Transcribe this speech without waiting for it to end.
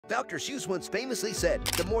Dr. Seuss once famously said,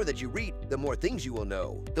 "The more that you read, the more things you will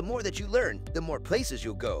know. The more that you learn, the more places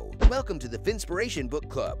you'll go." Welcome to the Finspiration Book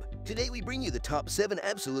Club. Today we bring you the top 7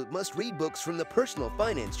 absolute must-read books from the personal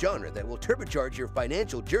finance genre that will turbocharge your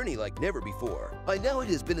financial journey like never before. By now it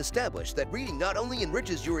has been established that reading not only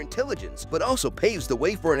enriches your intelligence, but also paves the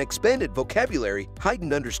way for an expanded vocabulary,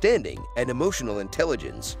 heightened understanding, and emotional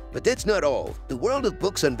intelligence. But that's not all. The world of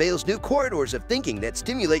books unveils new corridors of thinking that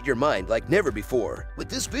stimulate your mind like never before. With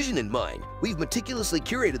this vision in mind, we've meticulously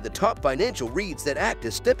curated the top financial reads that act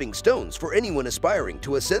as stepping stones for anyone aspiring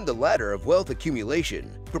to ascend the ladder of wealth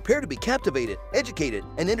accumulation. Prepare to be captivated, educated,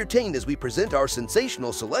 and entertained as we present our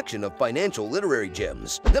sensational selection of financial literary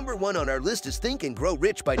gems. Number 1 on our list is Think and Grow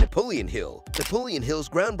Rich by Napoleon Hill. Napoleon Hill's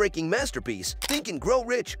groundbreaking masterpiece, Think and Grow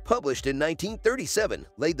Rich, published in 1937,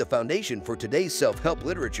 laid the foundation for today's self-help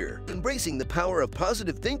literature. Embracing the power of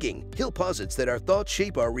positive thinking, Hill posits that our thoughts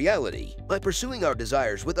shape our reality. By pursuing our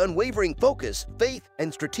desires with unwavering focus, faith,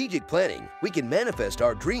 and strategic planning, we can manifest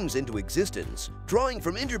our dreams into existence. Drawing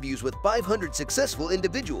from interviews with 500 successful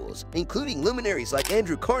individuals, including luminaries like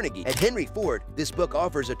Andrew Carnegie and Henry Ford, this book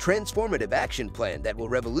offers a transformative action plan that will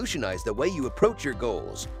revolutionize the way you approach your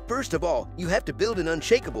goals. First of all, you have to build an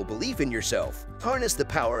unshakable belief in yourself. Harness the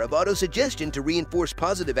power of autosuggestion to reinforce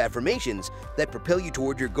positive affirmations that propel you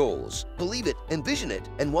toward your goals. Believe it, envision it,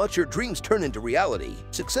 and watch your dreams turn into reality.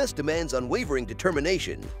 Success demands unwavering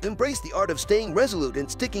determination. Embrace the art of staying resolute and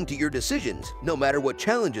sticking to your decisions, no matter what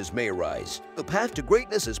challenges may arise. The path to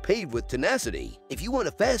greatness is paved with tenacity. If you want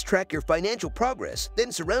to fast-track your financial progress,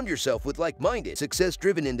 then surround yourself with like-minded,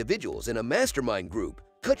 success-driven individuals in a mastermind group.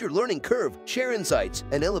 Cut your learning curve, share insights,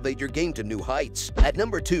 and elevate your game to new heights. At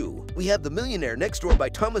number 2, we have The Millionaire Next Door by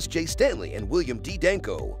Thomas J. Stanley and William D.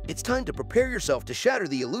 Danko. It's time to prepare yourself to shatter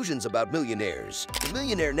the illusions about millionaires. The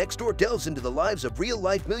Millionaire Next Door delves into the lives of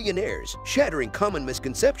real-life millionaires, shattering common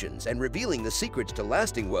misconceptions and revealing the secrets to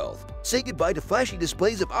lasting wealth. Say goodbye to flashy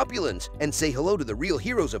displays of opulence and say hello to the real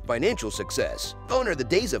heroes of financial success. Honor the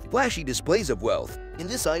days of flashy displays of wealth. In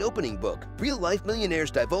this eye-opening book, real-life millionaires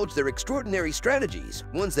divulge their extraordinary strategies,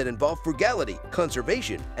 ones that involve frugality,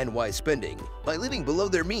 conservation, and wise spending. By living below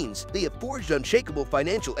their means, they have forged unshakable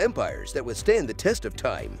financial empires that withstand the test of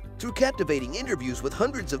time. Through captivating interviews with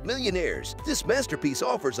hundreds of millionaires, this masterpiece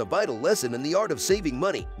offers a vital lesson in the art of saving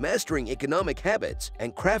money, mastering economic habits,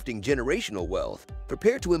 and crafting generational wealth.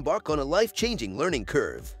 Prepare to embark on a life-changing learning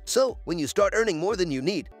curve. So, when you start earning more than you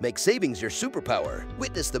need, make savings your superpower.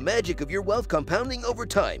 Witness the magic of your wealth compounding over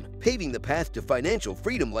time, paving the path to financial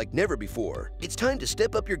freedom like never before. It's time to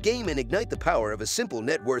step up your game and ignite the power of a simple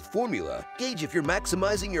net worth formula. Gauge if you're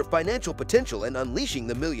maximizing your financial potential and unleashing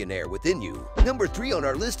the millionaire within you. Number 3 on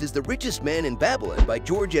our list is The Richest Man in Babylon by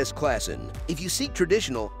George S. Clason. If you seek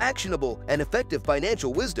traditional, actionable, and effective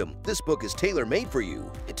financial wisdom, this book is tailor-made for you.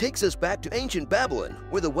 It takes us back to ancient Babylon,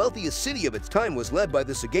 where the wealthiest city of its time was led by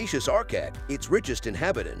the sagacious Arkad, its richest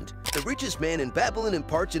inhabitant. The Richest Man in Babylon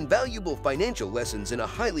imparts invaluable financial lessons in a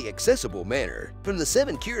highly accessible manner. From the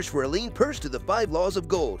 7 cures for a lean purse to the 5 laws of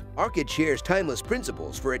gold, Arkad shares timeless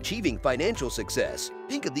principles for achieving financial success.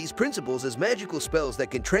 Think of these principles as magical spells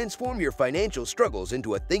that can transform your financial struggles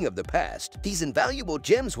into a thing of the past. These invaluable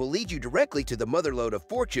gems will lead you directly to the motherlode of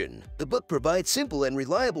fortune. The book provides simple and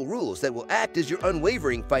reliable rules that will act as your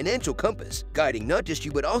unwavering financial compass, guiding not just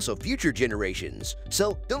you but also future generations.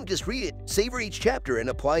 So, don't just read it, savor each chapter and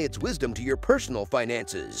apply its wisdom to your personal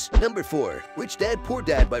finances. Number 4. Rich Dad Poor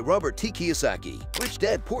Dad by Robert T. Kiyosaki. Rich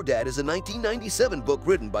Dad Poor Dad is a 1997 book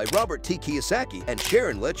written by Robert T. Kiyosaki and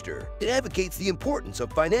Sharon Lechter. It advocates the importance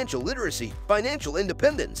of financial literacy, financial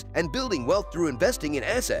independence, and building wealth through investing in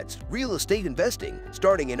assets, real estate investing,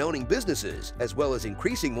 starting and owning businesses, as well as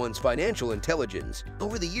increasing one's financial intelligence.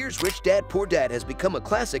 Over the years, Rich Dad Poor Dad has become a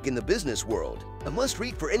classic in the business world. A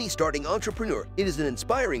must-read for any starting entrepreneur, it is an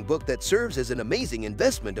inspiring book that serves as an amazing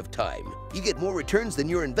investment of time. You get more returns than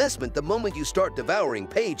your investment the moment you start devouring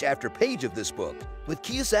page after page of this book. With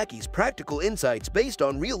Kiyosaki's practical insights based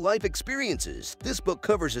on real-life experiences, this book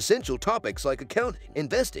covers essential topics like accounting,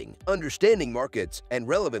 investing, understanding markets, and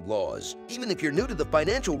relevant laws. Even if you're new to the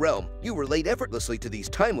financial realm, you relate effortlessly to these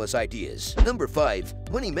timeless ideas. Number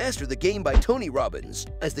 5. Money Master the Game by Tony Robbins.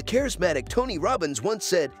 As the charismatic Tony Robbins once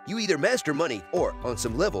said, you either master money or, on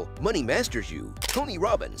some level, money masters you. Tony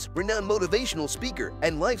Robbins, renowned motivational speaker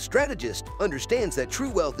and life strategist, understands that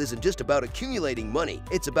true wealth isn't just about accumulating money,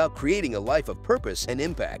 it's about creating a life of purpose purpose and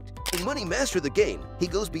impact. In Money Master the Game, he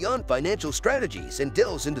goes beyond financial strategies and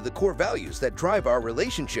delves into the core values that drive our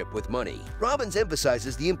relationship with money. Robbins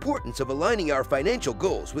emphasizes the importance of aligning our financial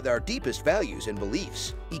goals with our deepest values and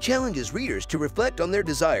beliefs. He challenges readers to reflect on their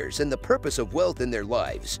desires and the purpose of wealth in their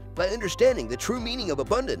lives. By understanding the true meaning of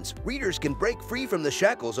abundance, readers can break free from the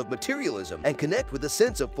shackles of materialism and connect with a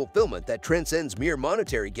sense of fulfillment that transcends mere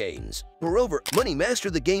monetary gains. Moreover, Money Master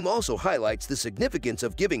the Game also highlights the significance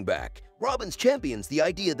of giving back. Robbins champions the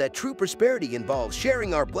idea that true prosperity involves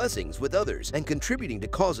sharing our blessings with others and contributing to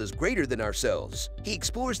causes greater than ourselves. He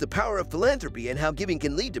explores the power of philanthropy and how giving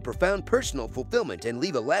can lead to profound personal fulfillment and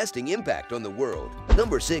leave a lasting impact on the world.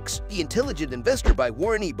 Number 6. The Intelligent Investor by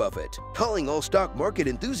Warren E. Buffett. Calling all stock market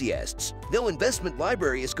enthusiasts, no investment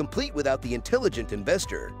library is complete without The Intelligent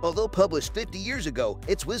Investor. Although published 50 years ago,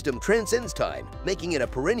 its wisdom transcends time, making it a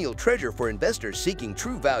perennial treasure for investors seeking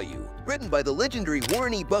true value. Written by the legendary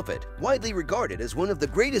Warren E. Buffett, widely regarded as one of the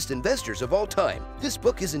greatest investors of all time, this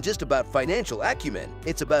book isn't just about financial acumen,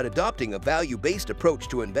 it's about adopting a value-based approach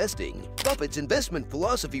to investing. Buffett's investment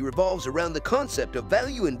philosophy revolves around the concept of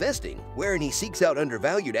value investing, wherein he seeks out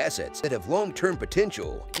undervalued assets that have long-term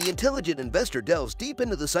potential. The Intelligent Investor delves deep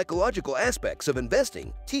into the psychological aspects of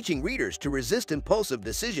investing, teaching readers to resist impulsive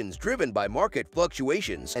decisions driven by market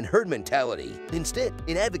fluctuations and herd mentality. Instead,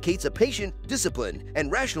 it advocates a patient, disciplined,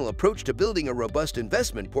 and rational approach to building a robust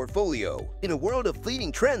investment portfolio. In a world of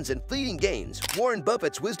fleeting trends and fleeting gains, Warren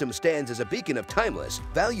Buffett's wisdom stands as a beacon of timeless,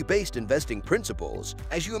 value-based investing principles.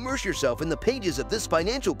 As you immerse yourself in the pages of this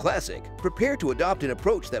financial classic, prepare to adopt an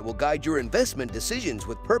approach that will guide your investment decisions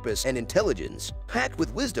with purpose and intelligence. Packed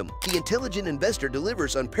with wisdom, The Intelligent Investor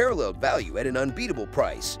delivers unparalleled value at an unbeatable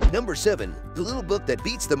price. Number 7. The Little Book That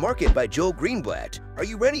Beats the Market by Joel Greenblatt. Are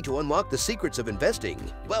you ready to unlock the secrets of investing?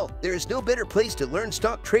 Well, there is no better place to learn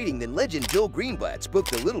stock trading than legend Joel Greenblatt's book,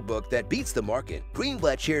 The Little Book That Beats the Market.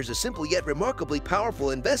 Greenblatt shares a simple yet remarkably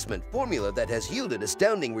powerful investment formula that has yielded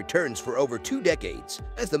astounding returns for over 2 decades.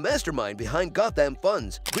 As the mastermind behind Gotham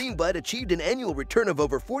Funds, Greenblatt achieved an annual return of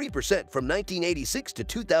over 40% from 1986 to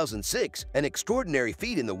 2006, an extraordinary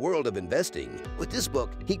feat in the world of investing. With this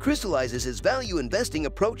book, he crystallizes his value investing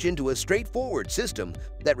approach into a straightforward system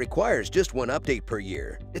that requires just one update per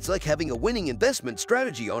year. It's like having a winning investment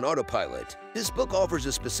strategy on autopilot. This book offers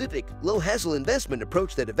a specific, low-hassle investment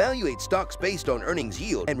approach that evaluates stocks based on earnings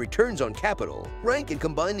yield and returns on capital. Rank and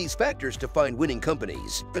combine these factors to find winning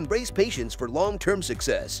companies. Embrace patience for long-term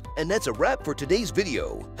success. And that's a wrap for today's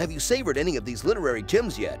video. Have you savored any of these literary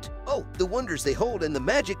gems yet? Oh, the wonders they hold and the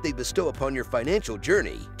magic they bestow upon your financial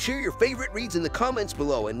journey. Share your favorite reads in the comments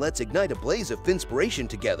below and let's ignite a blaze of Finspiration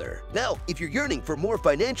together. Now, if you're yearning for more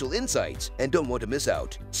financial insights and don't want to miss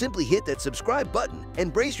out, simply hit that subscribe button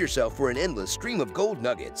and brace yourself for an endless stream of gold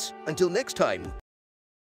nuggets. Until next time,